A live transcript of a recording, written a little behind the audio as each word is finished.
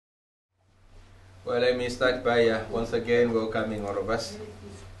Well, let me start by once again welcoming all of us.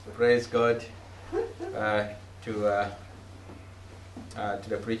 Praise God to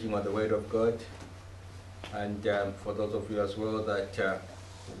the preaching of the Word of God. And for those of you as well that will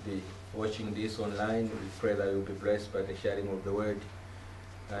be watching this online, we pray that you'll be blessed by the sharing of the Word.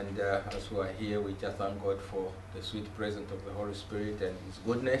 And as we are here, we just thank God for the sweet presence of the Holy Spirit and His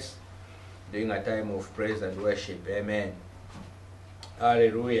goodness during a time of praise and worship. Amen.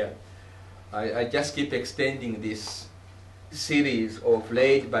 Hallelujah. I just keep extending this series of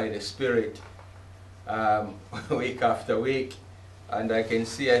Led by the Spirit week after week, and I can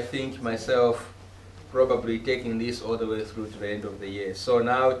see, I think myself probably taking this all the way through to the end of the year. So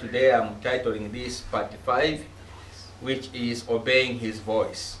now today I'm titling this part 5, which is Obeying His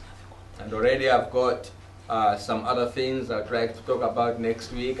Voice. And already I've got some other things I'd like to talk about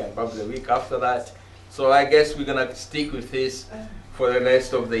next week and probably the week after that. So I guess we're going to stick with this for the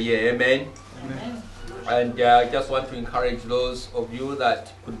rest of the year. Amen. Amen. And I just want to encourage those of you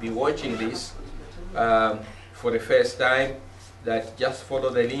that could be watching this for the first time, that just follow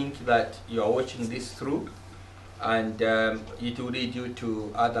the link that you are watching this through, and it will lead you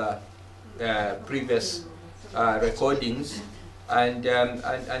to other previous recordings, and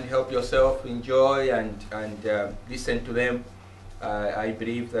help yourself enjoy and listen to them. I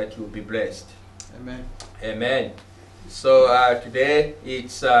believe that you'll be blessed. Amen. Amen. So today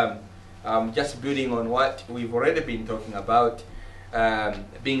it's just building on what we've already been talking about,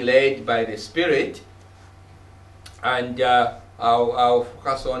 being led by the Spirit, and I'll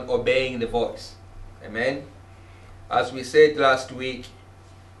focus on obeying the voice. Amen. As we said last week,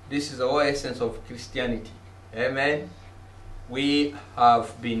 this is the whole essence of Christianity. Amen. We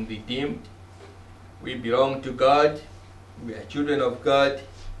have been redeemed. We belong to God. We are children of God,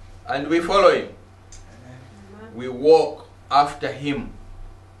 and we follow Him. We walk after Him.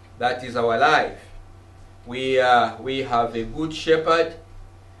 That is our life. We have a good shepherd,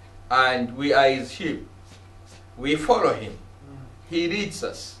 and we are His sheep. We follow Him. He leads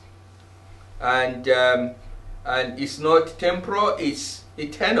us, and it's not temporal; it's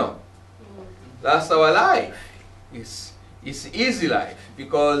eternal. That's our life. It's easy life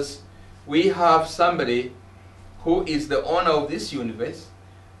because we have somebody who is the owner of this universe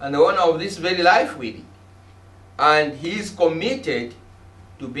and the owner of this very life we live. And He's committed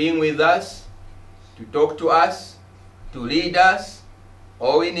to being with us, to talk to us, to lead us.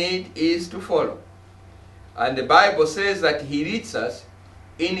 All we need is to follow. And the Bible says that He leads us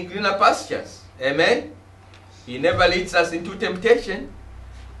in greener pastures. Amen? He never leads us into temptation,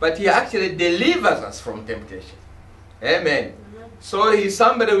 but He actually delivers us from temptation. Amen? So He's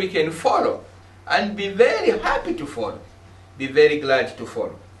somebody we can follow and be very happy to follow. Be very glad to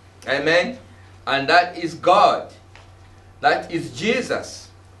follow. Amen? And that is God. That is Jesus.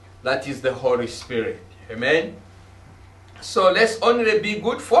 That is the Holy Spirit. Amen? So let's only be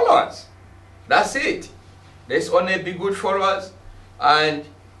good followers. That's it. Let's only be good followers and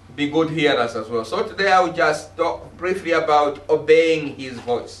be good hearers as well. So today I will just talk briefly about obeying His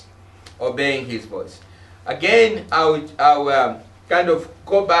voice. Obeying His voice. Again, I'll kind of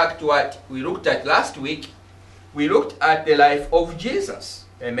go back to what we looked at last week. We looked at the life of Jesus.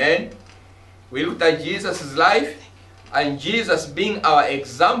 Amen? We looked at Jesus' life, and Jesus being our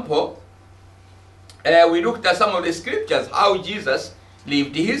example. We looked at some of the scriptures, how Jesus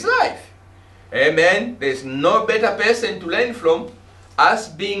lived His life. Amen? There's no better person to learn from, us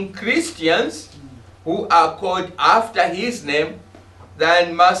being Christians who are called after His name,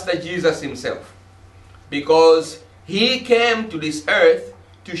 than Master Jesus Himself. Because He came to this earth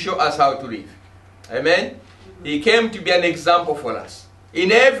to show us how to live. Amen? He came to be an example for us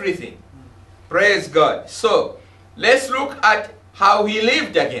in everything. Praise God. So, let's look at how He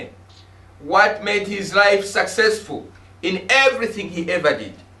lived again. What made His life successful in everything He ever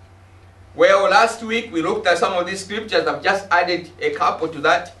did. Well, last week we looked at some of these scriptures. I've just added a couple to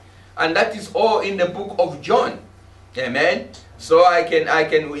that. And that is all in the book of John. Amen. So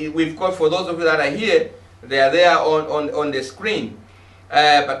we've got, for those of you that are here, they are there on the screen.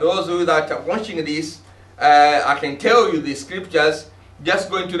 But those of you that are watching this, I can tell you the scriptures. Just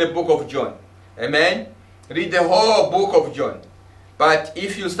go into the book of John. Amen. Read the whole book of John. But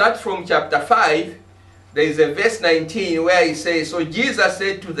if you start from chapter 5, there is a verse 19 where He says, "So Jesus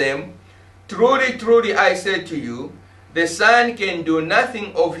said to them, Truly, truly, I say to you, the Son can do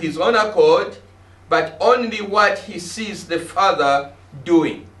nothing of His own accord, but only what He sees the Father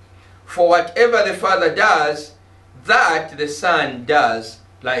doing. For whatever the Father does, that the Son does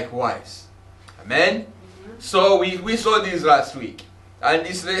likewise." Amen? So we saw this last week. And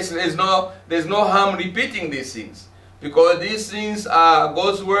there's no harm repeating these things. Because these things are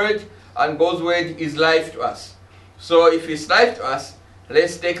God's word, and God's word is life to us. So if it's life to us,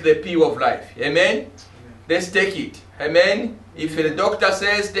 let's take the pill of life. Amen? Let's take it. Amen? If the doctor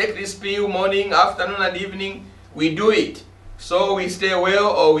says take this pill morning, afternoon and evening, we do it. So we stay well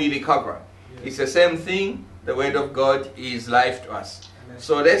or we recover. Yes. It's the same thing. The word of God is life to us. Amen.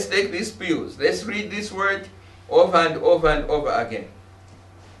 So let's take these pills. Let's read this word over and over and over again.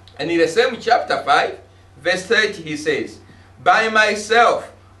 And in the same chapter 5, verse 30, he says, by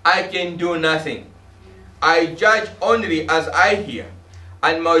myself I can do nothing. I judge only as I hear,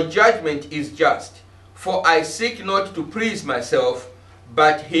 and my judgment is just. For I seek not to please myself,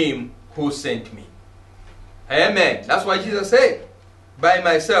 but him who sent me. Amen. That's what Jesus said. By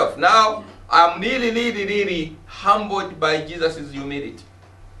myself. Now, I'm really humbled by Jesus' humility.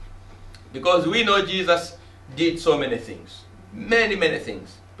 Because we know Jesus did so many things. Many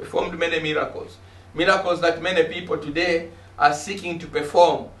things. Performed many miracles. Miracles that many people today are seeking to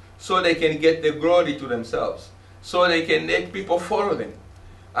perform so they can get the glory to themselves. So they can let people follow them.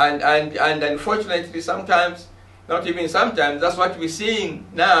 And unfortunately, sometimes, not even sometimes, that's what we're seeing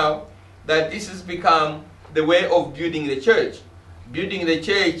now, that this has become the way of building the church. Building the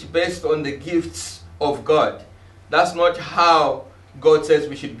church based on the gifts of God. That's not how God says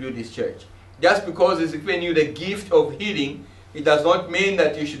we should build this church. Just because He's given you the gift of healing, it does not mean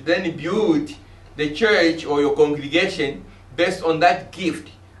that you should then build the church or your congregation based on that gift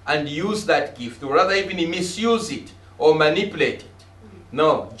and use that gift, or rather even misuse it or manipulate it.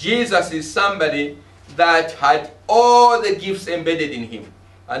 No, Jesus is somebody that had all the gifts embedded in Him.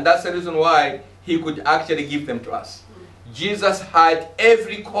 And that's the reason why He could actually give them to us. Jesus had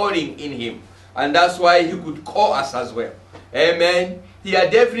every calling in Him. And that's why He could call us as well. Amen. He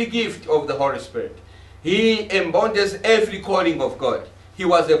had every gift of the Holy Spirit. He embodies every calling of God. He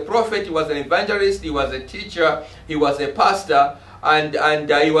was a prophet, He was an evangelist, He was a teacher, He was a pastor, and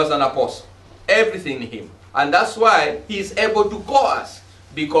He was an apostle. Everything in Him. And that's why He is able to call us,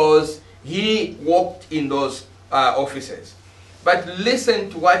 because He walked in those offices. But listen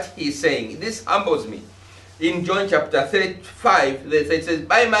to what He's saying. This humbles me. In John chapter 35, it says,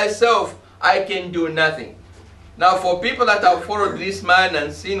 by myself I can do nothing. Now for people that have followed this man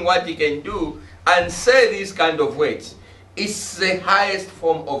and seen what he can do and say these kind of words, it's the highest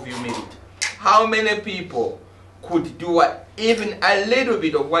form of humility. How many people could do what, even a little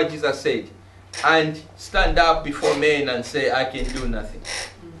bit of what Jesus said, and stand up before men and say, I can do nothing?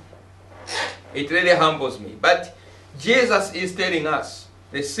 It really humbles me. But Jesus is telling us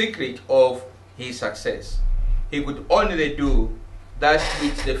the secret of His success. He could only do that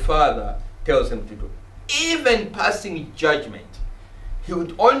which the Father tells Him to do. Even passing judgment, He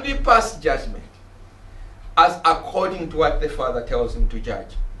would only pass judgment as according to what the Father tells Him to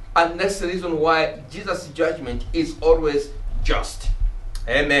judge. And that's the reason why Jesus' judgment is always just.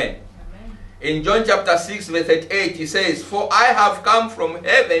 Amen. Amen. In John chapter 6 verse 8, He says, for I have come from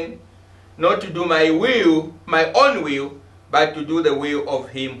heaven not to do my own will, but to do the will of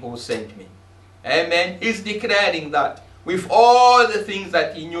Him who sent me. Amen. He's declaring that with all the things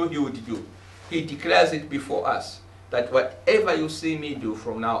that He knew He would do. He declares it before us, that whatever you see me do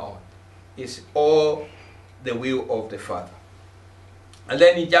from now on is all the will of the Father. And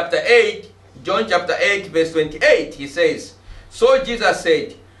then in chapter 8, John chapter 8 verse 28, He says, so Jesus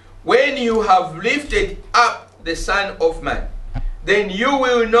said, when you have lifted up the Son of Man, then you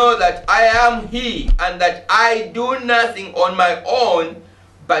will know that I am He, and that I do nothing on my own,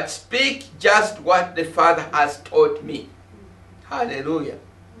 but speak just what the Father has taught me. Hallelujah.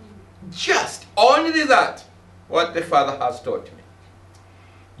 Just only that, what the Father has taught me.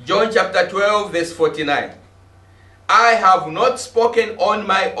 John chapter 12 verse 49. I have not spoken on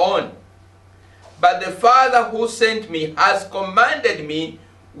my own, but the Father who sent me has commanded me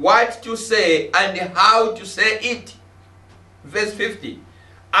what to say and how to say it. Verse 50.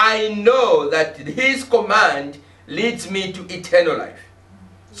 I know that His command leads me to eternal life.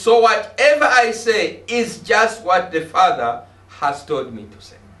 So whatever I say is just what the Father has told me to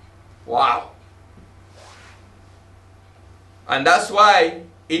say. Wow. And that's why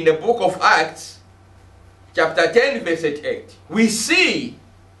in the book of Acts, chapter 10 verse 8, we see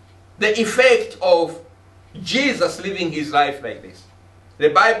the effect of Jesus living His life like this. The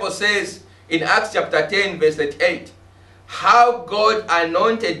Bible says in Acts chapter 10 verse 8, how God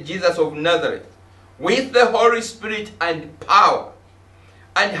anointed Jesus of Nazareth with the Holy Spirit and power,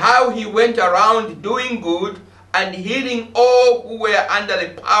 and how He went around doing good and healing all who were under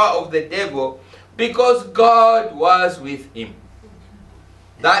the power of the devil, because God was with Him.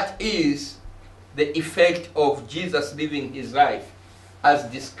 That is the effect of Jesus living His life as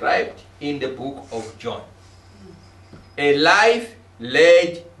described in the book of John. A life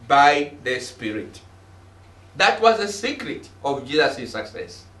led by the Spirit. That was the secret of Jesus'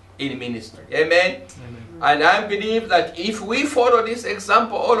 success in ministry. Amen? Amen. And I believe that if we follow this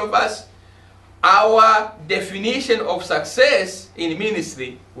example, all of us, our definition of success in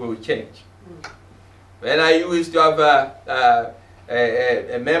ministry will change. When I used to have a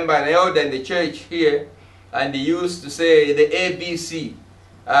member, an elder in the church here, and he used to say the ABC,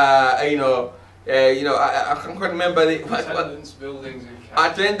 I can't remember the Attendance, buildings, and cash.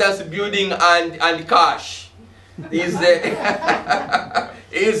 attendance, building, and cash is the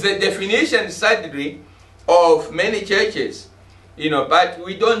is the definition, sadly, of many churches. But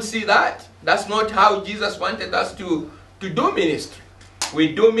we don't see that. That's not how Jesus wanted us to do ministry.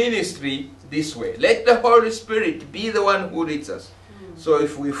 We do ministry this way. Let the Holy Spirit be the one who leads us. So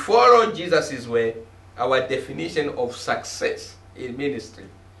if we follow Jesus' way, our definition of success in ministry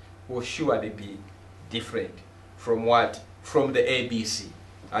will surely be different from the ABC,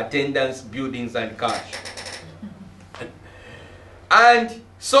 attendance, buildings, and cash. And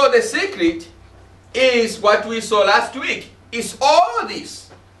so the secret is what we saw last week. It's all this.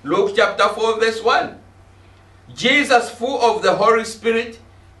 Luke chapter 4 verse 1. Jesus, full of the Holy Spirit,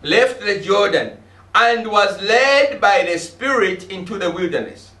 left the Jordan and was led by the Spirit into the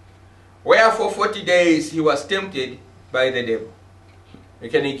wilderness, where for 40 days he was tempted by the devil. You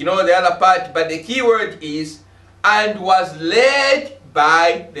can ignore the other part, but the key word is, and was led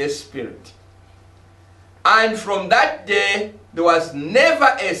by the Spirit. And from that day, there was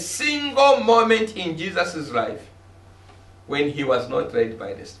never a single moment in Jesus' life when he was not led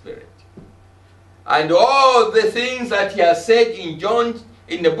by the Spirit. And all the things that he has said in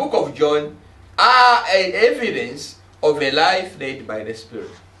the book of John, are an evidence of a life led by the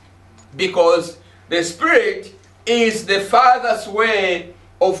Spirit. Because the Spirit is the Father's way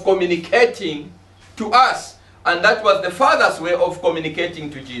of communicating to us. And that was the Father's way of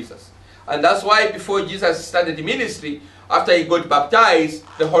communicating to Jesus. And that's why before Jesus started the ministry, after he got baptized,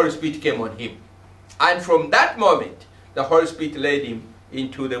 the Holy Spirit came on him. And from that moment, the Holy Spirit led him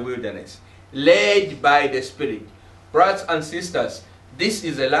into the wilderness. Led by the Spirit. Brothers and sisters, this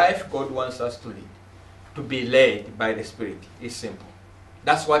is a life God wants us to lead. To be led by the Spirit. It's simple.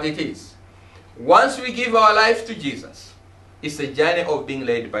 That's what it is. Once we give our life to Jesus, it's a journey of being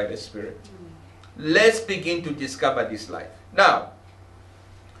led by the Spirit. Let's begin to discover this life. Now,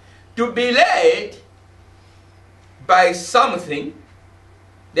 to be led by something,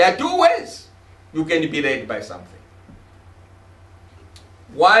 there are two ways you can be led by something.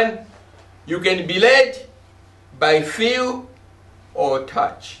 One, you can be led by feel or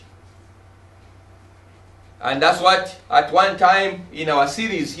touch. And that's what, at one time in our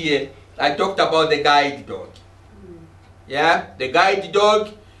series here, I talked about the guide dog. Yeah, the guide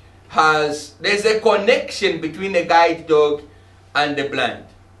dog there's a connection between the guide dog and the blind.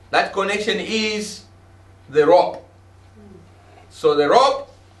 That connection is the rope. So the rope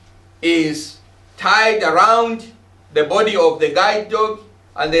is tied around the body of the guide dog,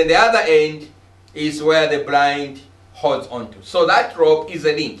 and then the other end is where the blind holds onto. So that rope is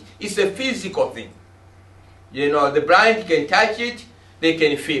a link. It's a physical thing. The blind can touch it, they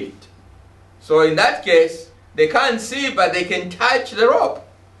can feel it. So in that case, they can't see, but they can touch the rope.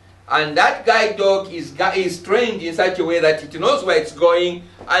 And that guide dog is trained in such a way that it knows where it's going,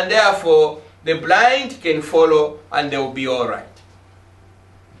 and therefore the blind can follow and they will be all right.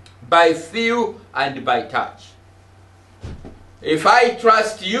 By feel and by touch. If I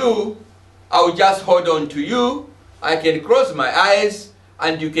trust you, I'll just hold on to you. I can close my eyes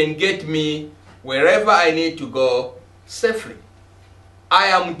and you can get me wherever I need to go safely. I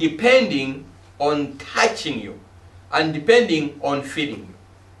am depending on touching you and depending on feeding you.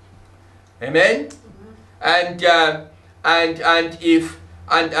 Amen? And the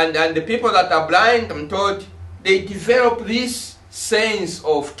people that are blind, I'm told, they develop this sense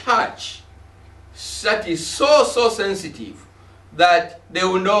of touch that is so sensitive that they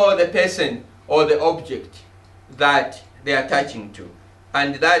will know the person or the object that they are touching to.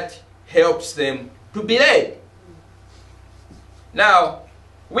 And that helps them to be led. Now,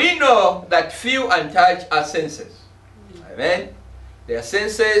 we know that feel and touch are senses. Amen? They are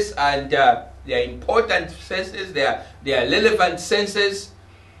senses, and they are important senses. They are relevant senses,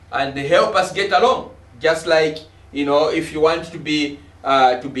 and they help us get along. Just like, if you want to be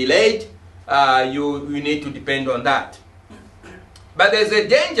led, you need to depend on that. But there's a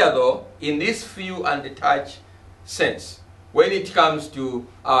danger, though, in this feel and the touch sense when it comes to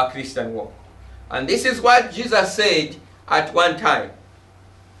our Christian walk. And this is what Jesus said at one time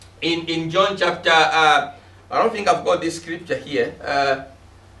in John chapter, I don't think I've got this scripture here.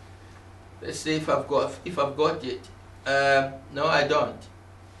 Let's see if I've got it. No, I don't.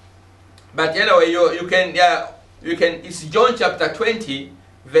 But anyway, you can, it's John chapter 20,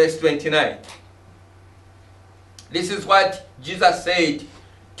 verse 29. This is what Jesus said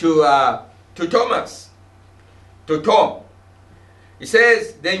to Thomas, to Tom. He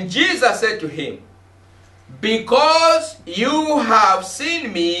says, then Jesus said to him, because you have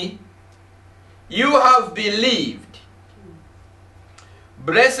seen me, you have believed.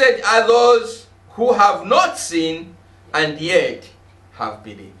 Blessed are those who have not seen and yet have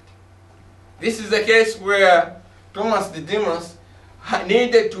believed. This is the case where Thomas Didymus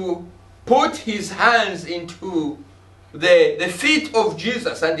needed to put his hands into the feet of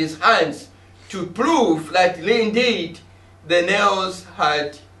Jesus and his hands to prove that indeed the nails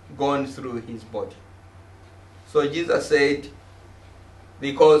had gone through his body. So Jesus said,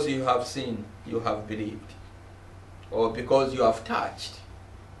 because you have seen, you have believed. Or because you have touched.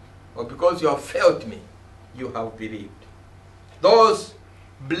 Or because you have felt me, you have believed. Those,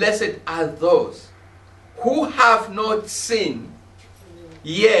 blessed are those who have not seen,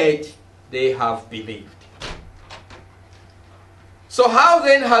 yet they have believed. So how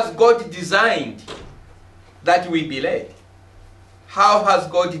then has God designed that we be led? How has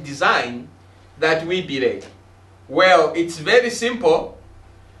God designed that we be led? Well, it's very simple,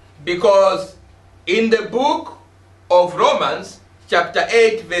 because in the book of Romans, chapter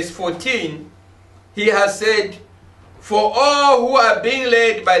 8, verse 14, he has said, for all who are being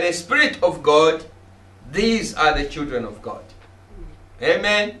led by the Spirit of God, these are the children of God.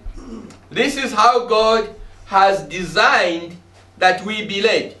 Amen. This is how God has designed that we be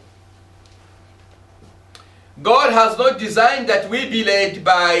led. God has not designed that we be led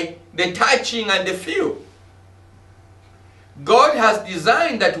by the touching and the feel. God has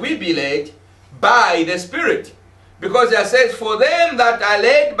designed that we be led by the Spirit. Because it says, for them that are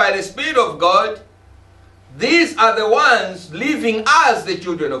led by the Spirit of God, these are the ones living as the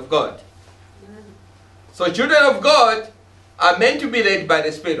children of God. So children of God are meant to be led by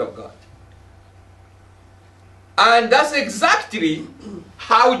the Spirit of God. And that's exactly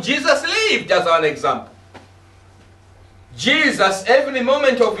how Jesus lived as an example. Jesus, every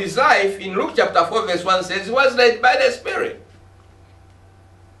moment of his life, in Luke chapter 4 verse 1 says, he was led by the Spirit.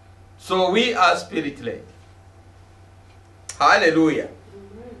 So we are Spirit-led. Hallelujah.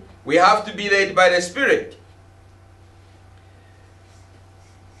 Amen. We have to be led by the Spirit.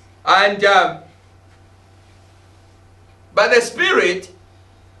 And, but the Spirit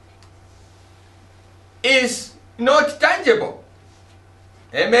is not tangible.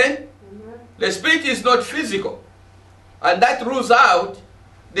 Amen? Amen. The Spirit is not physical. And that rules out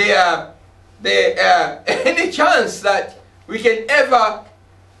any chance that we can ever,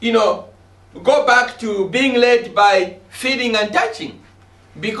 go back to being led by feeling and touching.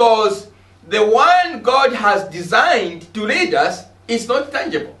 Because the one God has designed to lead us is not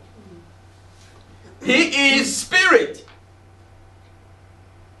tangible. He is Spirit.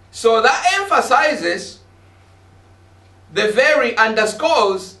 So that emphasizes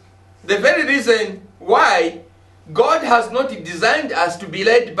underscores the very reason why God has not designed us to be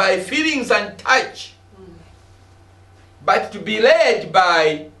led by feelings and touch, but to be led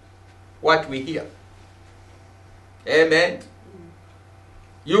by what we hear. Amen.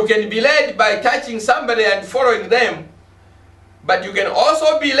 You can be led by touching somebody and following them, but you can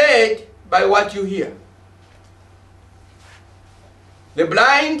also be led by what you hear. The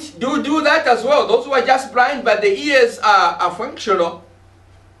blind do that as well. Those who are just blind but the ears are functional.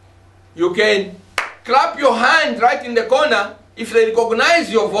 You can clap your hand right in the corner. If they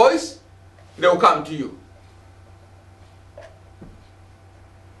recognize your voice, they will come to you.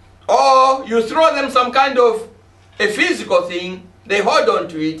 Or you throw them some kind of a physical thing, they hold on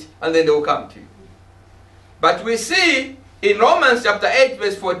to it, and then they will come to you. But we see in Romans chapter 8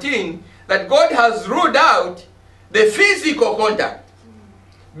 verse 14 that God has ruled out the physical contact.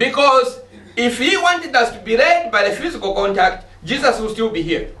 Because if he wanted us to be led by the physical contact, Jesus will still be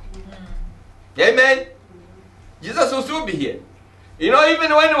here. Amen. Jesus will still be here.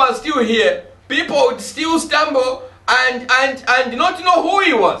 Even when he was still here, people would still stumble and not know who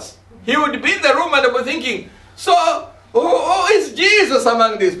he was. He would be in the room and they were thinking, so who is Jesus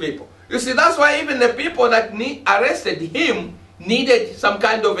among these people? You see, that's why even the people that arrested him needed some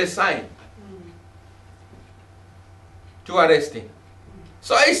kind of a sign to arrest him.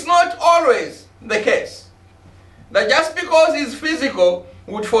 So it's not always the case that just because he's physical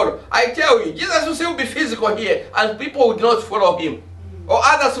would follow. I tell you, Jesus will still be physical here and people would not follow him. Or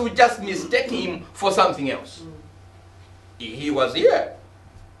others would just mistake him for something else. He was here.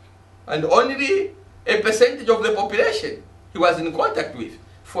 And only a percentage of the population he was in contact with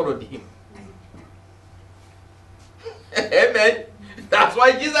followed him. Amen. That's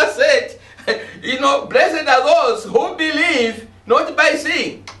why Jesus said You know, blessed are those who believe not by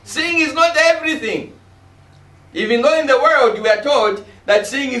seeing. Seeing is not everything. Even though in the world we are told that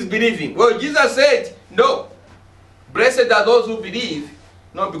seeing is believing. Well, Jesus said, no. Blessed are those who believe,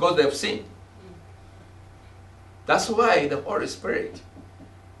 not because they have seen. That's why the Holy Spirit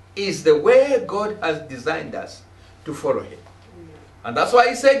is the way God has designed us to follow Him. And that's why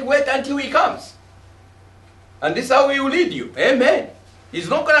He said, wait until He comes. And this is how He will lead you. Amen. He's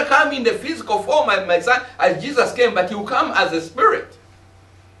not going to come in the physical form as my son, as Jesus came, but He will come as a Spirit.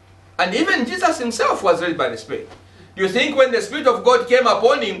 And even Jesus Himself was led by the Spirit. Do you think when the Spirit of God came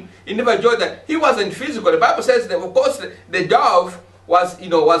upon Him in the River Jordan, He wasn't physical? The Bible says that, of course, the dove was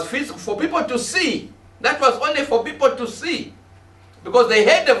physical for people to see. That was only for people to see. Because they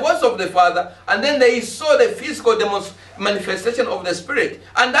heard the voice of the Father, and then they saw the physical manifestation of the Spirit.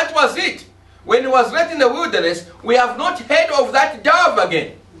 And that was it. When He was led in the wilderness, we have not heard of that dove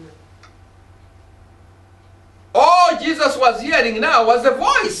again. All Jesus was hearing now was the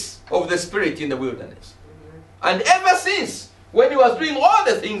voice of the Spirit in the wilderness. And ever since, when He was doing all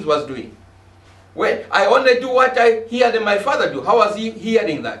the things He was doing, when I only do what I hear my Father do. How was He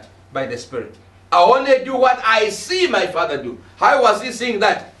hearing that? By the Spirit. I only do what I see my Father do. How was He seeing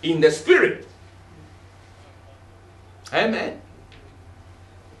that? In the Spirit. Amen.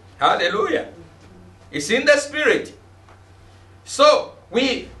 Hallelujah. It's in the Spirit. So,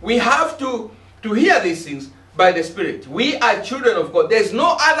 we have to hear these things by the Spirit. We are children of God. There's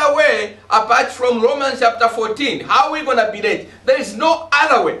no other way apart from Romans chapter 14. How are we going to be led? There is no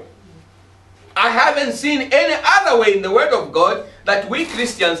other way. I haven't seen any other way in the Word of God that we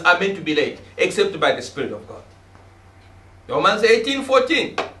Christians are meant to be led, except by the Spirit of God. Romans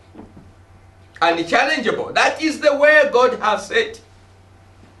 18:14. Unchallengeable. That is the way God has said.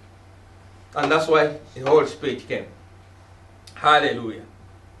 And that's why the Holy Spirit came. Hallelujah.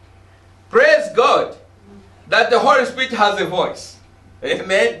 Praise God that the Holy Spirit has a voice.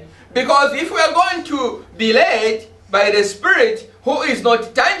 Amen. Because if we are going to be led by the Spirit who is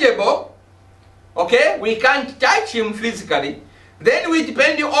not tangible, okay, we can't touch Him physically, then we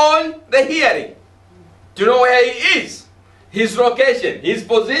depend on the hearing to know where He is, His location, His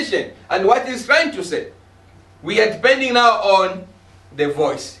position, and what He's trying to say. We are depending now on the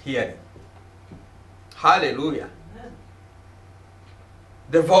voice hearing. Hallelujah. Amen.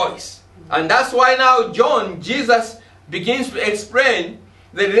 The voice. And that's why now Jesus begins to explain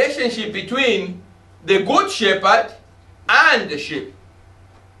the relationship between the good shepherd and the sheep.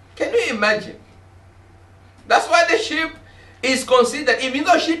 Can you imagine? That's why the sheep is considered, even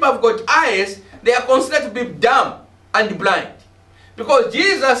though sheep have got eyes, they are considered to be dumb and blind. Because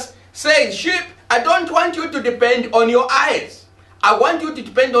Jesus said, sheep, I don't want you to depend on your eyes. I want you to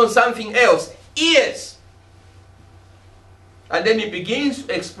depend on something else. Ears. And then He begins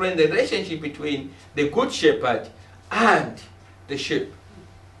to explain the relationship between the good shepherd and the sheep.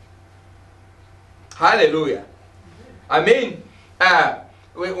 Hallelujah. I mean,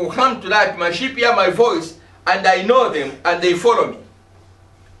 we'll come to that. My sheep hear my voice, and I know them, and they follow me.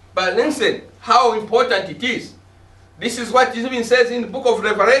 But listen, how important it is. This is what it even says in the book of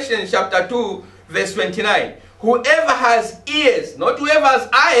Revelation, chapter 2, verse 29. Whoever has ears, not whoever has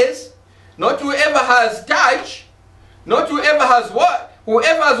eyes, not whoever has touch, not whoever has what?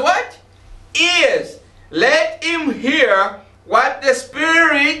 Whoever has what? Ears. Let him hear what the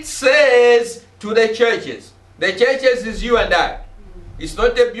Spirit says to the churches. The churches is you and I. It's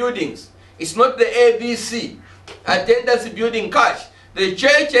not the buildings. It's not the ABC, attendance building cash. The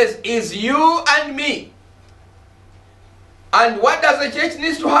churches is you and me. And what does the church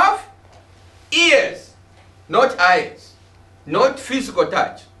need to have? Ears, not eyes, not physical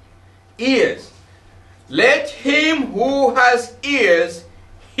touch. Ears. Let him who has ears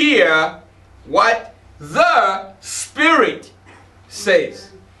hear what the Spirit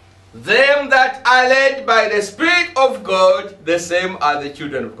says. Them that are led by the Spirit of God, the same are the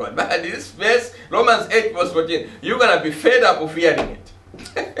children of God. But this verse, Romans 8 verse 14, you're going to be fed up of hearing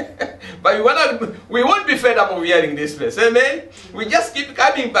it. But we won't be fed up of hearing this verse. Amen? We just keep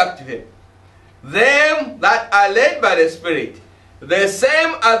coming back to them. Them that are led by the Spirit, the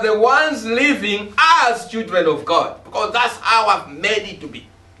same are the ones living as children of God. Because that's how I've made it to be.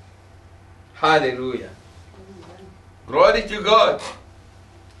 Hallelujah. Glory to God.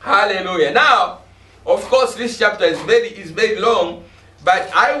 Hallelujah. Now, of course, this chapter is very long,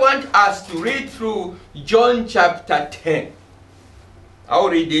 but I want us to read through John chapter 10. I'll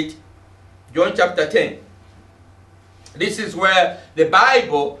read it. John chapter 10. This is where the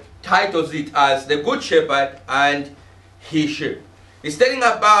Bible titles it as the Good Shepherd and His sheep. It's telling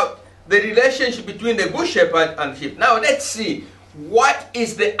about the relationship between the Good Shepherd and sheep. Now, let's see. what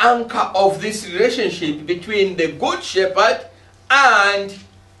is the anchor of this relationship between the good shepherd and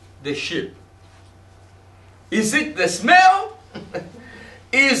the sheep? Is it the smell?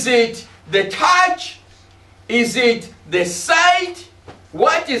 Is it the touch? Is it the sight?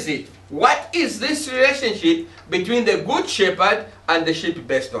 What is it? What is this relationship between the good shepherd and the sheep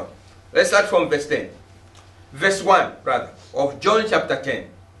based on? Let's start from verse 10. Verse 1, rather, of John chapter 10.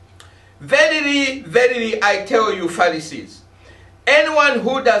 Verily, verily, I tell you, Pharisees, anyone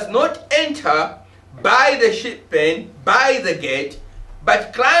who does not enter by the sheep pen, by the gate,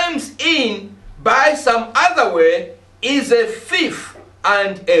 but climbs in by some other way, is a thief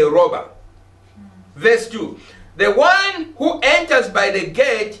and a robber. Verse 2. The one who enters by the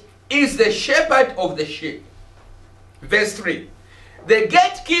gate is the shepherd of the sheep. Verse 3. The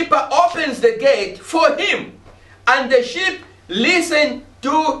gatekeeper opens the gate for him, and the sheep listen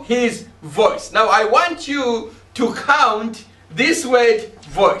to his voice. Now I want you to count this word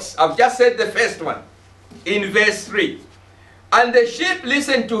voice. I've just said the first one in verse 3. And the sheep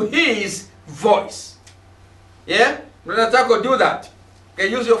listen to his voice. Yeah? Brother Taco, do that. Okay,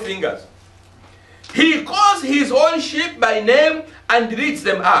 use your fingers. He calls his own sheep by name and leads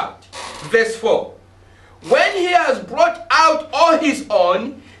them out. Verse 4. When he has brought out all his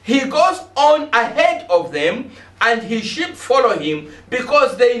own, he goes on ahead of them, and his sheep follow him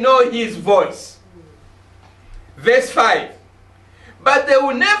because they know his voice. Verse 5. But they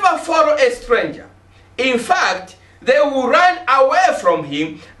will never follow a stranger. In fact, they will run away from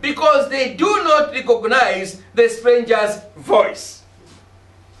him because they do not recognize the stranger's voice.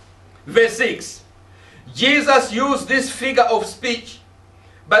 Verse 6. Jesus used this figure of speech,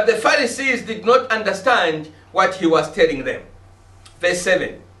 but the Pharisees did not understand what he was telling them. Verse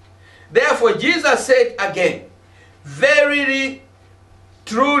 7. Therefore Jesus said again, verily,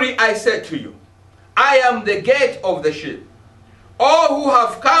 truly I say to you, I am the gate of the sheep. All who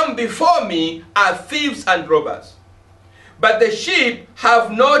have come before me are thieves and robbers, but the sheep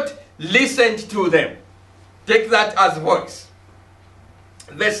have not listened to them. Take that as voice.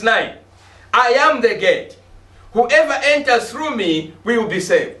 Verse 9. I am the gate. Whoever enters through me will be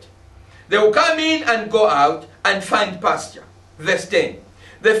saved. They will come in and go out and find pasture. Verse 10.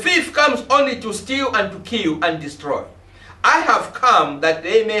 The thief comes only to steal and to kill and destroy. I have come that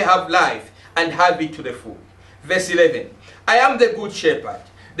they may have life and have it to the full. Verse 11. I am the good shepherd.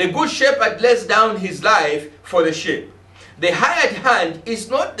 The good shepherd lays down his life for the sheep. The hired hand is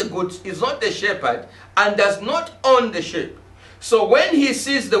not the shepherd and does not own the sheep. So when he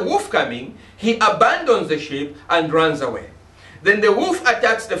sees the wolf coming, he abandons the sheep and runs away. Then the wolf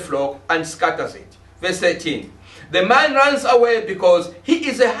attacks the flock and scatters it. Verse 13. The man runs away because he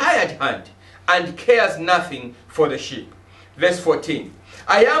is a hired hand and cares nothing for the sheep. Verse 14.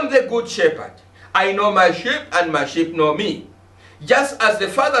 I am the good shepherd. I know my sheep and my sheep know me. Just as the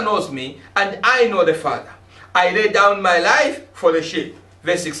Father knows me and I know the Father. I lay down my life for the sheep.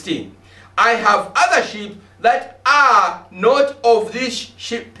 Verse 16. I have other sheep that are not of this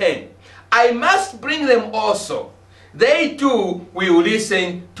sheep pen. I must bring them also. They too will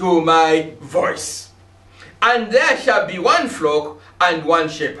listen to my voice. And there shall be one flock and one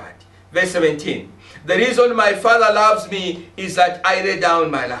shepherd. Verse 17. The reason my Father loves me is that I lay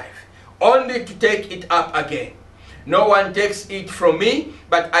down my life, only to take it up again. No one takes it from me,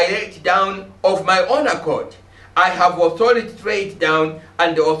 but I lay it down of my own accord. I have authority to lay it down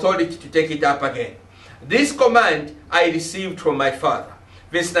and the authority to take it up again. This command I received from my Father.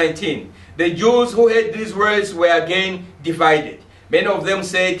 Verse 19. The Jews who heard these words were again divided. Many of them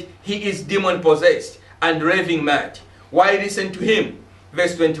said, he is demon-possessed and raving mad. Why listen to him?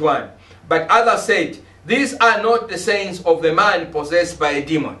 Verse 21. But others said, these are not the sayings of the man possessed by a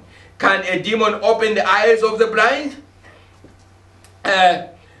demon. Can a demon open the eyes of the blind?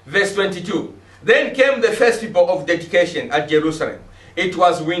 Verse 22. Then came the festival of dedication at Jerusalem. It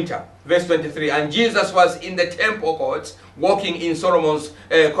was winter. Verse 23. And Jesus was in the temple courts, walking in Solomon's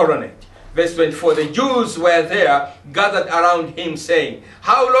coronet. Verse 24. The Jews were there, gathered around him, saying,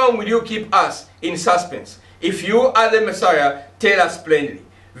 how long will you keep us in suspense? If you are the Messiah, tell us plainly.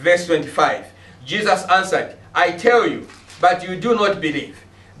 Verse 25. Jesus answered, I tell you, but you do not believe.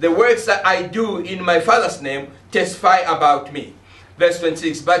 The works that I do in my Father's name testify about me. Verse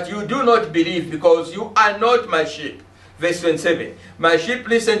 26. But you do not believe because you are not my sheep. Verse 27. My sheep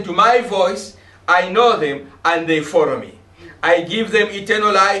listen to my voice. I know them and they follow me. I give them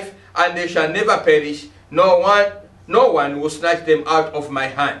eternal life and they shall never perish. No one will snatch them out of my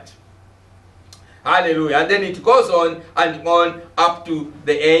hand. Hallelujah. And then it goes on and on up to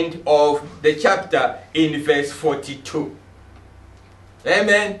the end of the chapter in verse 42.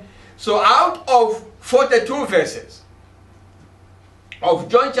 Amen. So out of 42 verses, of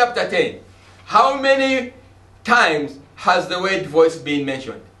John chapter 10, how many times has the word voice been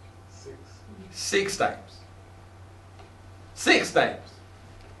mentioned? 6. 6 times. 6 times.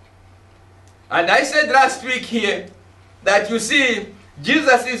 And I said last week here that you see,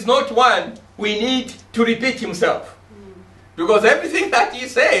 Jesus is not one we need to repeat himself. Because everything that he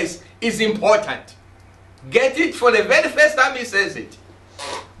says is important. Get it for the very first time he says it.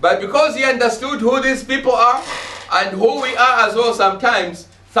 But because he understood who these people are and who we are as well sometimes,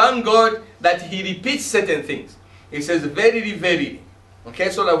 thank God that he repeats certain things. He says, verily, verily. Okay,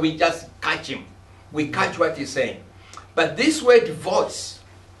 so that we just catch him. We catch what he's saying. But this word voice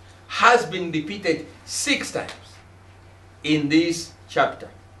has been repeated 6 times in this chapter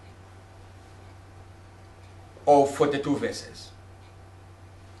of 42 verses.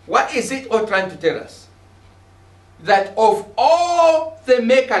 What is it all trying to tell us? That of all the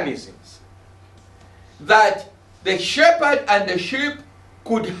mechanisms that the shepherd and the sheep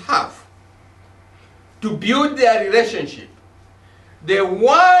could have to build their relationship, the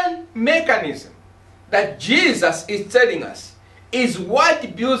one mechanism that Jesus is telling us is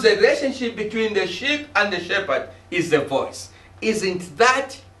what builds a relationship between the sheep and the shepherd is the voice. Isn't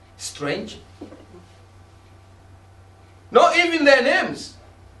that strange? Not even their names.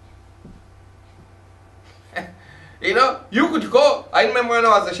 You know, you could call, I remember when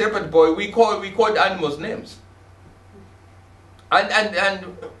I was a shepherd boy, we called animals names. And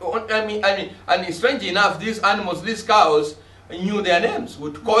strangely enough, these animals, these cows, knew their names.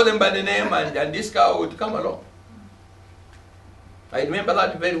 Would call them by the name, and this cow would come along. I remember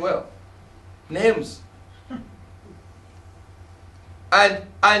that very well. Names. And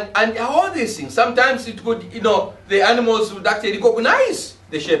all these things. Sometimes it could, the animals would actually recognize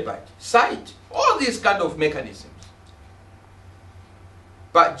the shepherd, sight, all these kind of mechanisms.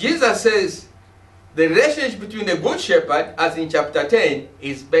 But Jesus says the relationship between the good shepherd, as in chapter 10,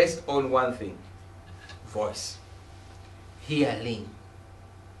 is based on one thing: voice. Hearing.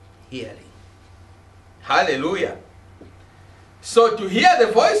 Hearing. Hallelujah. So to hear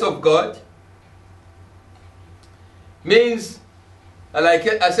the voice of God means, like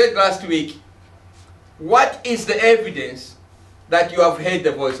I said last week, what is the evidence that you have heard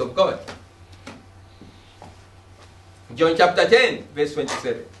the voice of God? John chapter 10, verse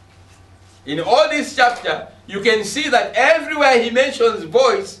 27. In all this chapter, you can see that everywhere he mentions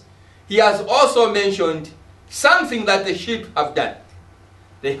voice, he has also mentioned something that the sheep have done.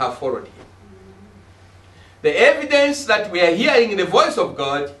 They have followed him. The evidence that we are hearing the voice of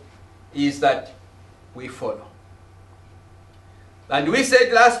God is that we follow. And we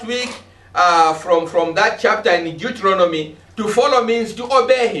said last week, from that chapter in Deuteronomy, to follow means to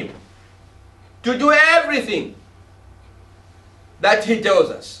obey him. To do everything that he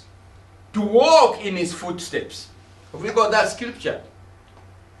tells us. To walk in his footsteps. Have we got that scripture?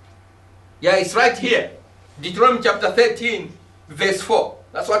 Yeah, it's right here. Deuteronomy chapter 13, verse 4.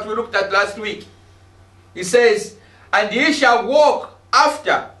 That's what we looked at last week. It says, and ye shall walk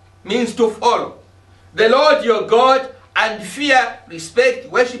after, means to follow, the Lord your God, and fear, respect,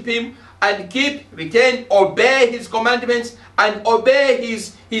 worship him, and keep, retain, obey his commandments, and obey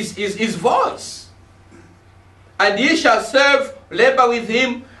his voice. And ye shall serve, labor with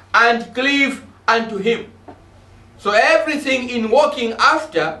him, and cleave unto him. So everything in walking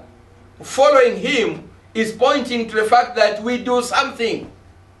after, following him, is pointing to the fact that we do something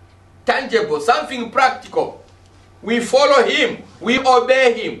tangible, something practical. We follow him, we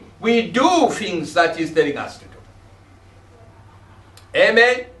obey him, we do things that he's telling us to do.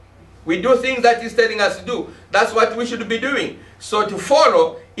 Amen? We do things that he's telling us to do. That's what we should be doing. So to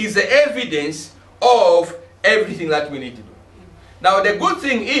follow is the evidence of everything that we need to do. Now the good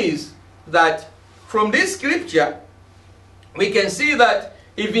thing is that from this scripture, we can see that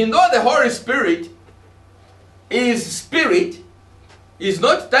even though the Holy Spirit is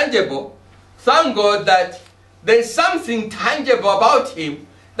not tangible, thank God that there's something tangible about him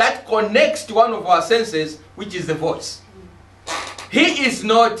that connects to one of our senses, which is the voice. He is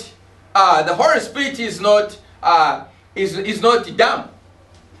not, the Holy Spirit is not dumb.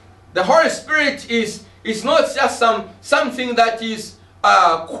 The Holy Spirit is not just something that is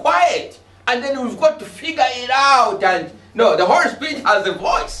quiet, and then we've got to figure it out. And no, the Holy Spirit has a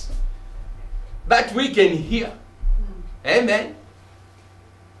voice that we can hear. Amen.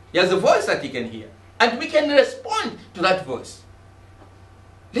 He has a voice that he can hear. And we can respond to that voice.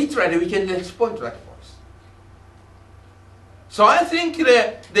 Literally, we can respond to that voice. So I think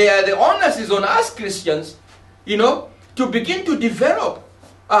the onus is on us Christians, to begin to develop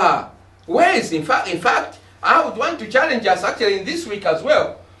ways. In fact, I would want to challenge us actually in this week as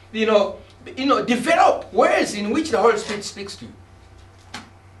well. Develop ways in which the Holy Spirit speaks to you.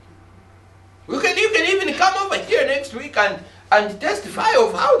 over here next week and testify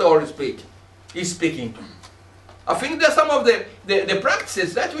of how the Holy Spirit is speaking to you. I think there's some of the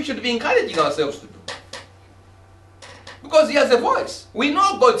practices that we should be encouraging ourselves to do. Because he has a voice. We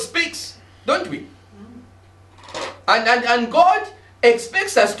know God speaks, don't we? And God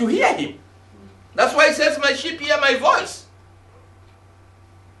expects us to hear him. That's why he says, my sheep hear my voice.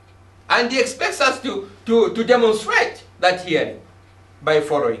 And he expects us to demonstrate that hearing by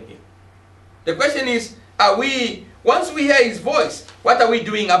following him. The question is, once we hear his voice, what are we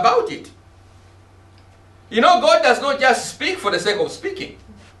doing about it? You know, God does not just speak for the sake of speaking.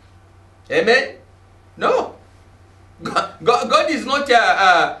 Amen? No. God is not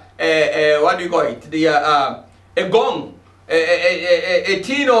what do you call it? A gong, a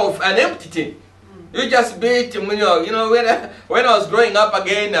tin of an empty tin. You just beat, you know, when I was growing up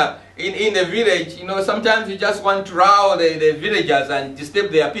again in the village, you know, sometimes you just want to row the villagers and disturb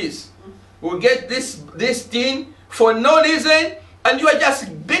their peace. We'll get this tin for no reason, and you are just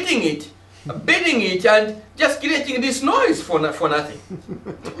beating it and just creating this noise for nothing.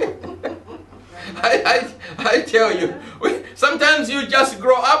 I tell you, sometimes you just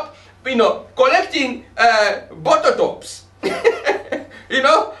grow up, you know, collecting bottle tops, you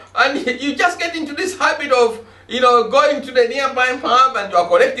know, and you just get into this habit of, you know, going to the nearby pub and you are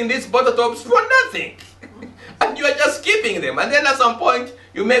collecting these bottle tops for nothing. And you are just keeping them. And then at some point,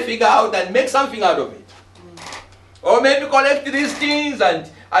 you may figure out and make something out of it. Or maybe collect these things and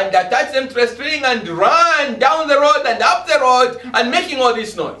attach them to a string and run down the road and up the road and making all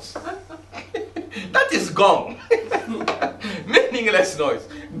this noise. That is gone. Meaningless noise.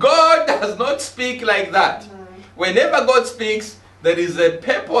 God does not speak like that. Whenever God speaks, there is a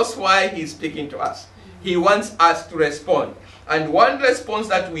purpose why he's speaking to us. He wants us to respond. And one response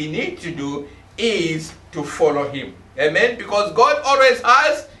that we need to do is to follow him. Amen? Because God always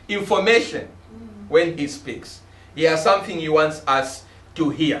has information when he speaks. He has something he wants us to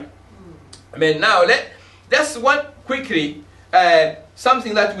hear. Amen. Now, let's one quickly,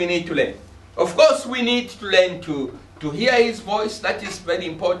 something that we need to learn. Of course, we need to learn to hear his voice. That is very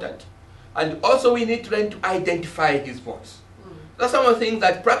important. And also we need to learn to identify his voice. That's some of the things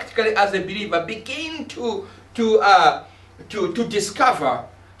that practically as a believer begin to discover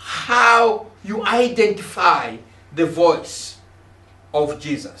how you identify the voice of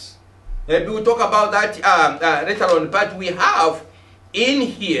Jesus. Maybe we'll talk about that later on, but we have in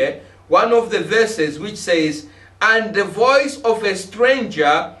here one of the verses which says, and the voice of a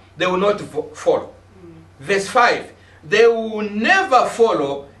stranger they will not follow. Verse 5, they will never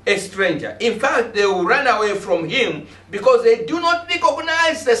follow a stranger. In fact, they will run away from him because they do not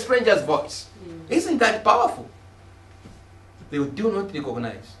recognize the stranger's voice. Isn't that powerful? They do not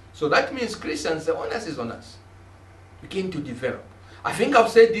recognize. So that means Christians, the onus is on us. Begin to develop. I think I've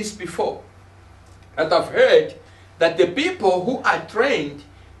said this before. And I've heard that the people who are trained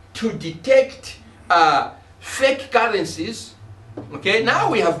to detect fake currencies, okay,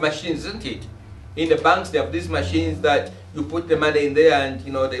 now we have machines, isn't it? In the banks, they have these machines that you put the money in there and,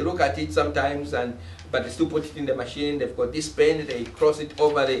 you know, they look at it sometimes, but they still put it in the machine. They've got this pen, they cross it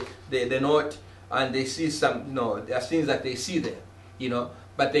over the note, and they see some, you know, there are things that they see there, you know,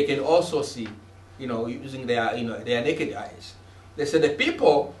 but they can also see, you know, using their, you know, their naked eyes. They say the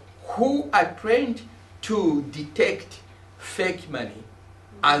people who are trained to detect fake money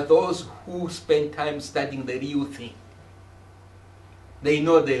are those who spend time studying the real thing. They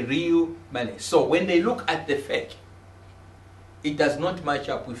know the real money. So when they look at the fake, it does not match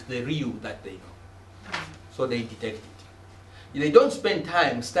up with the real that they know. So they detect it. They don't spend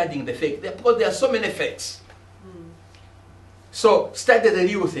time studying the fake because there are so many fakes. So study the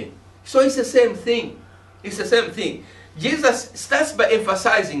real thing. So it's the same thing. It's the same thing. Jesus starts by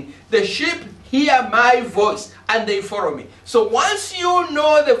emphasizing, the sheep hear my voice and they follow me. So once you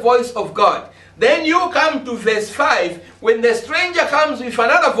know the voice of God, then you come to verse 5. When the stranger comes with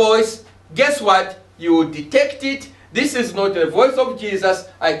another voice, guess what? You detect it. This is not the voice of Jesus.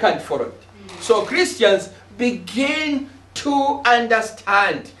 I can't follow it. So Christians begin to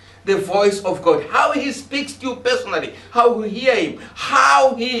understand the voice of God, how he speaks to you personally, how you hear him,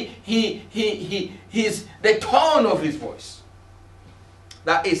 how he's the tone of his voice.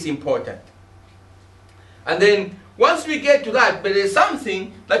 That is important. And then once we get to that, but there's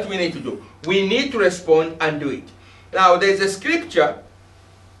something that we need to do. We need to respond and do it. Now there's a scripture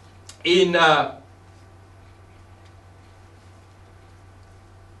in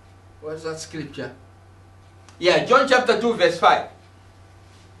what's that scripture? Yeah, John chapter 2 verse 5.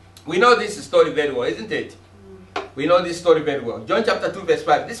 We know this story very well, isn't it? We know this story very well. John chapter 2 verse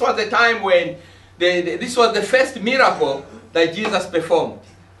 5. This was the time when this was the first miracle that Jesus performed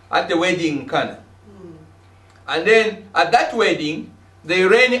at the wedding in Cana. And then at that wedding, they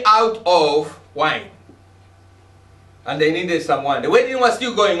ran out of wine. And they needed some wine. The wedding was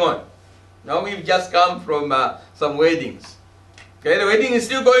still going on. Now we've just come from some weddings. Okay, the wedding is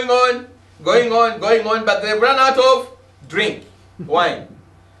still going on, but they ran out of drink, wine.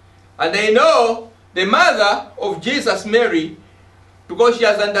 And they know the mother of Jesus, Mary, because she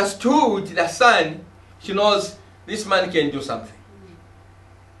has understood the son, she knows this man can do something.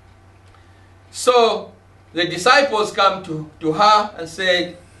 So the disciples come to her and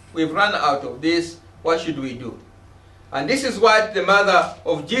said, we've run out of this, what should we do? And this is what the mother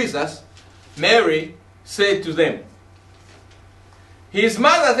of Jesus, Mary, said to them. His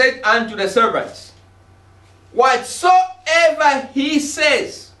mother said unto the servants, whatsoever he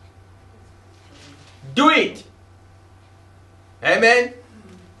says, do it. Amen.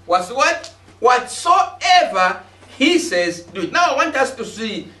 Whatsoever he says, do it. Now I want us to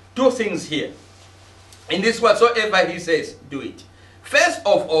see two things here. In this whatsoever he says, do it. First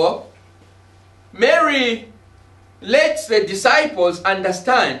of all, Mary lets the disciples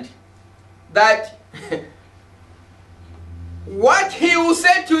understand that what he will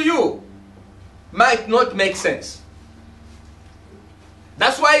say to you might not make sense.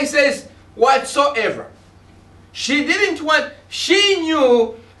 That's why he says, whatsoever. She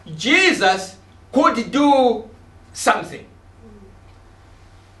knew Jesus could do something.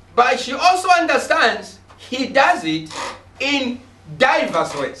 But she also understands he does it in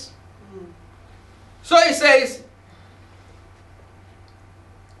diverse ways. So he says,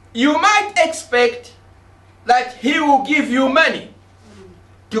 you might expect that he will give you money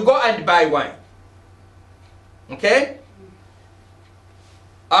to go and buy wine. Okay?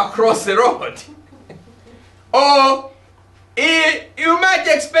 Across the road. Or you might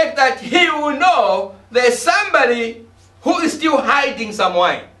expect that he will know there's somebody who is still hiding some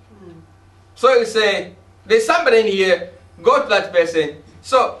wine. So you say, there's somebody in here, go to that person.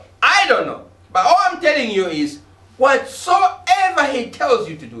 So, I don't know. But all I'm telling you is, whatsoever he tells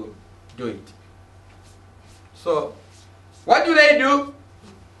you to do, do it. So, what do?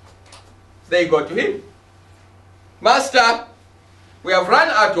 They go to him. Master, we have run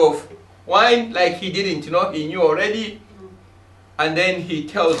out of wine, like he didn't know, he knew already. And then he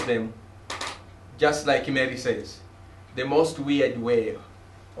tells them, just like Mary says, the most weird way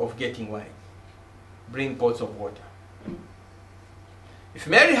of getting wine. Bring pots of water. If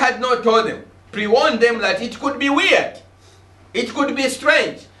Mary had not told them, pre-warned them that it could be weird, it could be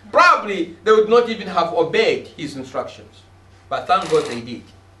strange, probably they would not even have obeyed his instructions. But thank God they did.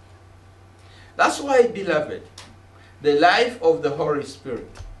 That's why, beloved, the life of the Holy Spirit,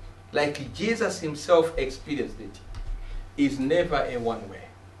 like Jesus himself experienced it, is never a one way.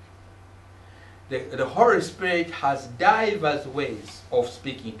 The Holy Spirit has diverse ways of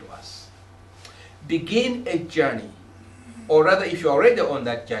speaking to us. Begin a journey, or rather if you're already on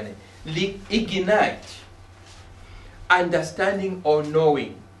that journey, ignite understanding or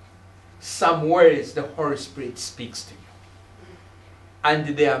knowing some words the Holy Spirit speaks to you.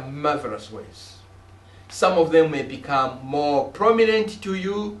 And they are marvelous ways. Some of them may become more prominent to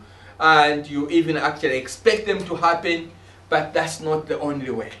you, and you even actually expect them to happen, but that's not the only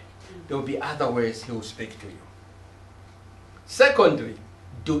way. There will be other ways he will speak to you. Secondly,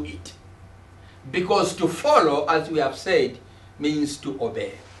 do it. Because to follow, as we have said, means to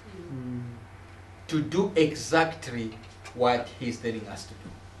obey. To do exactly what he's telling us to do.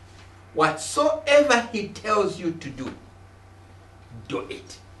 Whatsoever he tells you to do, do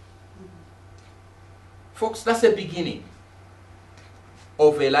it. Folks, that's the beginning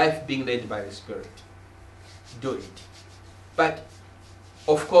of a life being led by the Spirit. Do it. But,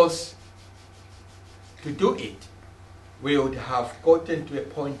 of course, to do it, we would have gotten to a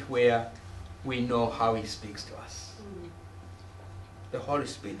point where we know how he speaks to us. The Holy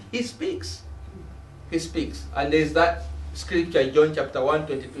Spirit, he speaks. He speaks. And there's that scripture, John chapter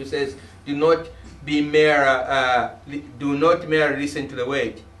 1:22 says, do not merely listen to the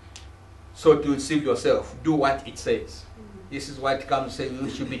word, so to deceive yourself. Do what it says. This is what comes saying, you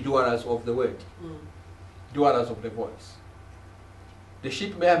should be doers of the word. Doers of the voice. The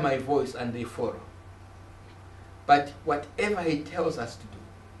sheep hear my voice and they follow. But whatever he tells us to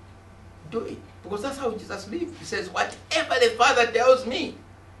do it. Because that's how Jesus lived. He says, whatever the Father tells me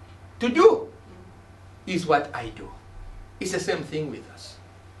to do is what I do. It's the same thing with us.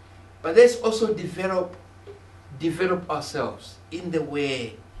 But let's also develop ourselves in the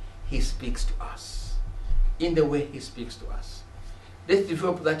way he speaks to us. In the way he speaks to us. Let's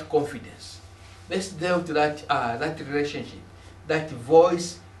develop that confidence. Let's develop that relationship. That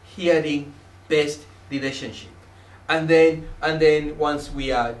voice-hearing based relationship. And then once we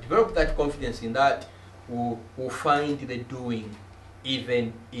develop that confidence in that, will find the doing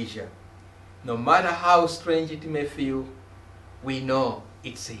even easier. No matter how strange it may feel, we know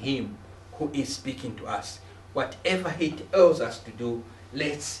it's Him who is speaking to us. Whatever He tells us to do,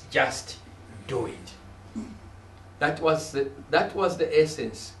 let's just do it. That was the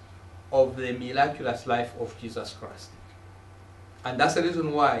essence of the miraculous life of Jesus Christ. And that's the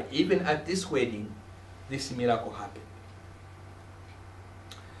reason why, even at this wedding, this miracle happened.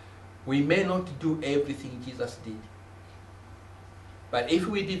 We may not do everything Jesus did, but if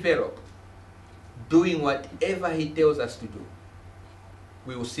we develop doing whatever He tells us to do,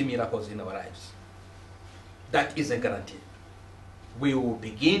 we will see miracles in our lives. That is a guarantee. We will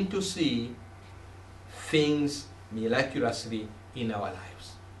begin to see things miraculously in our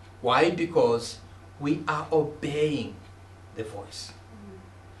lives. Why? Because we are obeying the voice.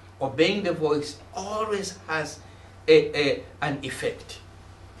 Obeying the voice always has an effect.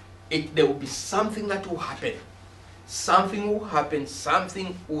 There will be something that will happen. Something will happen,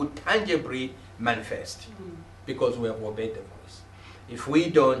 something will tangibly manifest because we have obeyed the voice. If we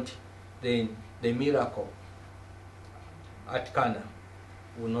don't, then the miracle at Cana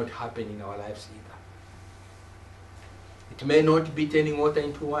will not happen in our lives either. It may not be turning water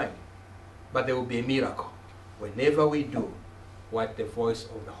into wine, but there will be a miracle whenever we do what the voice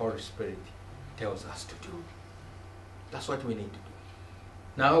of the Holy Spirit tells us to do. That's what we need to do.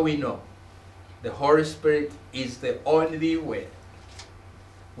 Now we know the Holy Spirit is the only way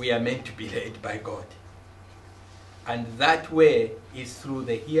we are meant to be led by God. And that way is through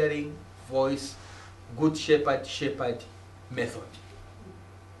the hearing, voice, good shepherd method.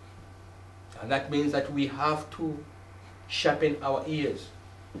 And that means that we have to sharpen our ears.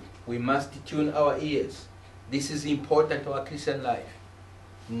 We must tune our ears. This is important to our Christian life.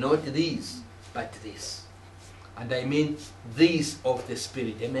 Not these, but this. And I mean these of the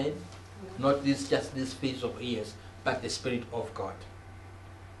Spirit. Amen? Not this, just this piece of ears, but the Spirit of God.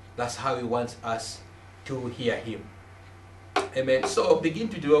 That's how He wants us to hear Him. Amen. So begin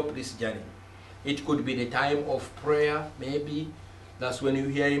to develop this journey. It could be the time of prayer, maybe. That's when you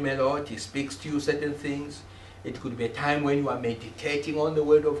hear Him a lot. He speaks to you certain things. It could be a time when you are meditating on the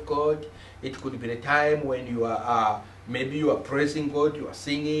Word of God. It could be the time when you are, maybe you are praising God, you are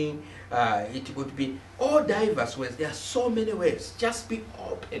singing. It could be all diverse ways. There are so many ways. Just be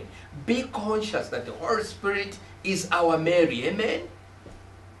open. Be conscious that the Holy Spirit is our Mary. Amen?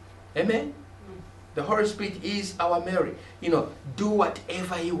 Amen? The Holy Spirit is our Mary. Do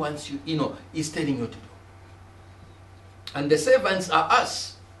whatever He wants you, He's telling you to do. And the servants are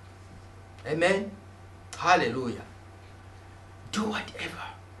us. Amen? Hallelujah. Do whatever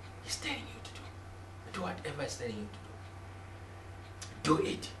He's telling you to do. Do whatever He's telling you to do. Do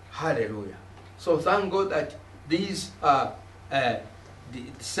it. Hallelujah. So thank God that these the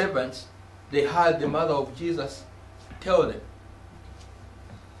servants, they had the mother of Jesus tell them.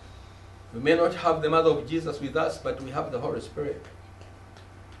 We may not have the mother of Jesus with us, but we have the Holy Spirit.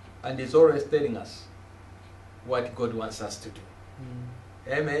 And He's always telling us what God wants us to do.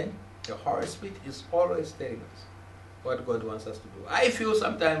 Amen. The Holy Spirit is always telling us what God wants us to do. I feel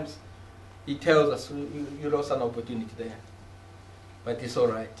sometimes He tells us, you lost an opportunity there. But it's all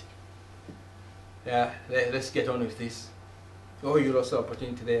right. Yeah, let's get on with this. Oh, you lost an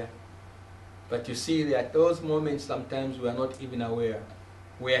opportunity there. But you see, at those moments, sometimes we are not even aware,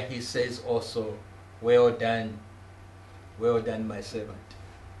 where He says also, well done, my servant.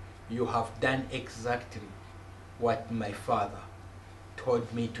 You have done exactly what my Father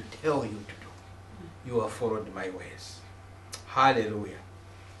told me to tell you to do. You have followed my ways. Hallelujah.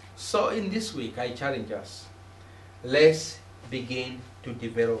 So in this week, I challenge us. Let's begin to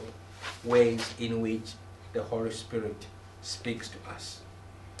develop ways in which the Holy Spirit speaks to us.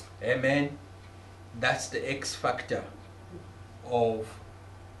 Amen. That's the X factor of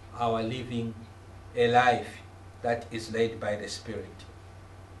our living a life that is led by the Spirit.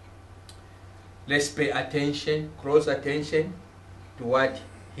 Let's pay attention, close attention to what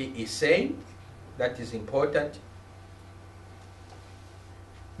He is saying. That is important.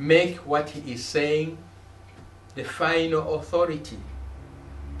 Make what He is saying the final authority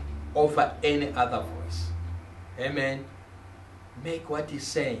over any other voice. Amen. Make what He's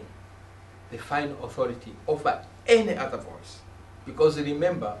saying the final authority over any other voice. Because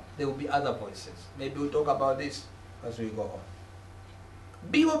remember, there will be other voices. Maybe we'll talk about this as we go on.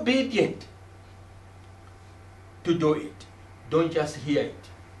 Be obedient to do it. Don't just hear it.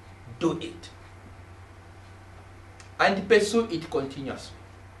 Do it. And pursue it continuously.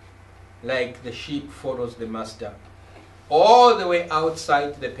 Like the sheep follows the master. All the way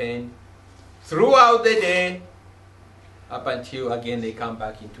outside the pen, throughout the day, up until again they come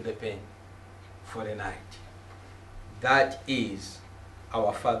back into the pen for the night. That is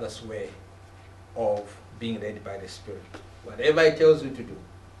our Father's way of being led by the Spirit. Whatever He tells you to do,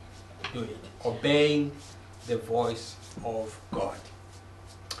 do it. Obeying the voice of God.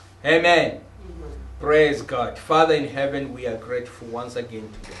 Amen. Praise God. Father in heaven, we are grateful once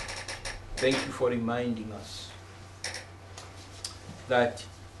again today. Thank you for reminding us that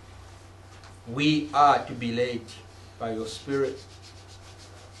we are to be led by your Spirit,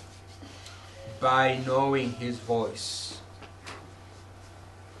 by knowing His voice,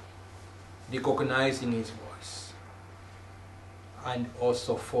 recognizing His voice, and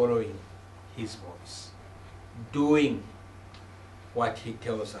also following His voice, doing what He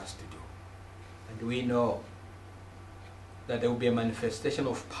tells us to do. And we know that there will be a manifestation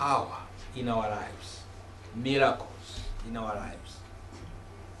of power in our lives, miracles in our lives.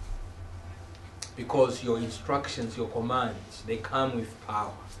 Because your instructions, your commands, they come with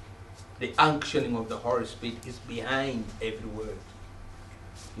power. The unctioning of the Holy Spirit is behind every word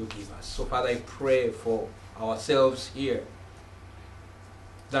you give us. So Father, I pray for ourselves here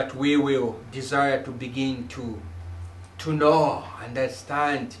that we will desire to begin to know,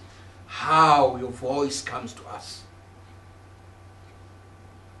 understand how your voice comes to us.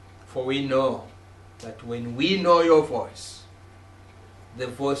 For we know that when we know your voice, the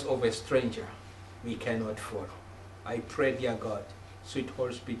voice of a stranger, we cannot follow. I pray, dear God, sweet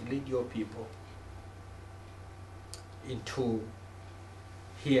Holy Spirit, lead your people into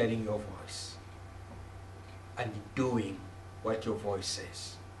hearing your voice and doing what your voice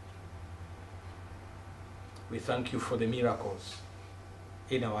says. We thank you for the miracles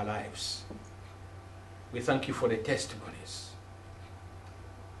in our lives. We thank you for the testimonies.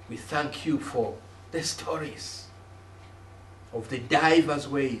 We thank you for the stories of the diverse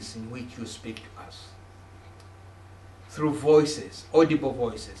ways in which you speak to us. Through voices, audible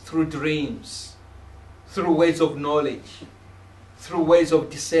voices, through dreams, through ways of knowledge, through ways of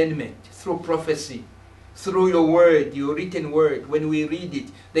discernment, through prophecy, through your word, your written word. When we read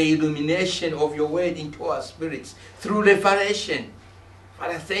it, the illumination of your word into our spirits, through revelation.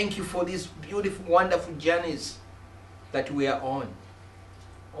 Father, thank you for these beautiful, wonderful journeys that we are on.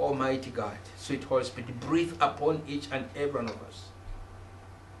 Almighty God, sweet Holy Spirit, breathe upon each and every one of us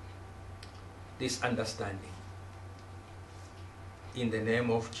this understanding. In the name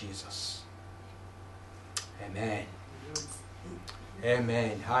of Jesus. Amen.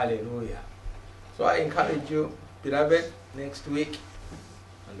 Amen. Hallelujah. So I encourage you, beloved, next week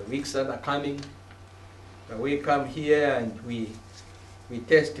and the weeks that are coming, that we come here and we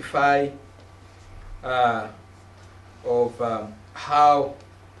testify of how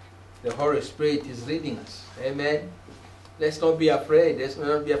the Holy Spirit is leading us. Amen. Let's not be afraid. Let's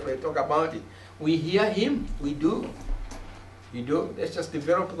not be afraid. Talk about it. We hear Him. We do. You do. Let's just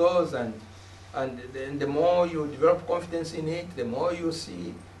develop those, and the more you develop confidence in it, the more you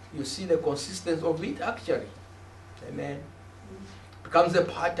see the consistency of it actually. Amen. It becomes a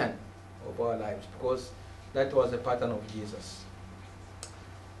pattern of our lives, because that was the pattern of Jesus.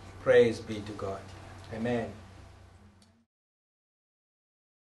 Praise be to God. Amen.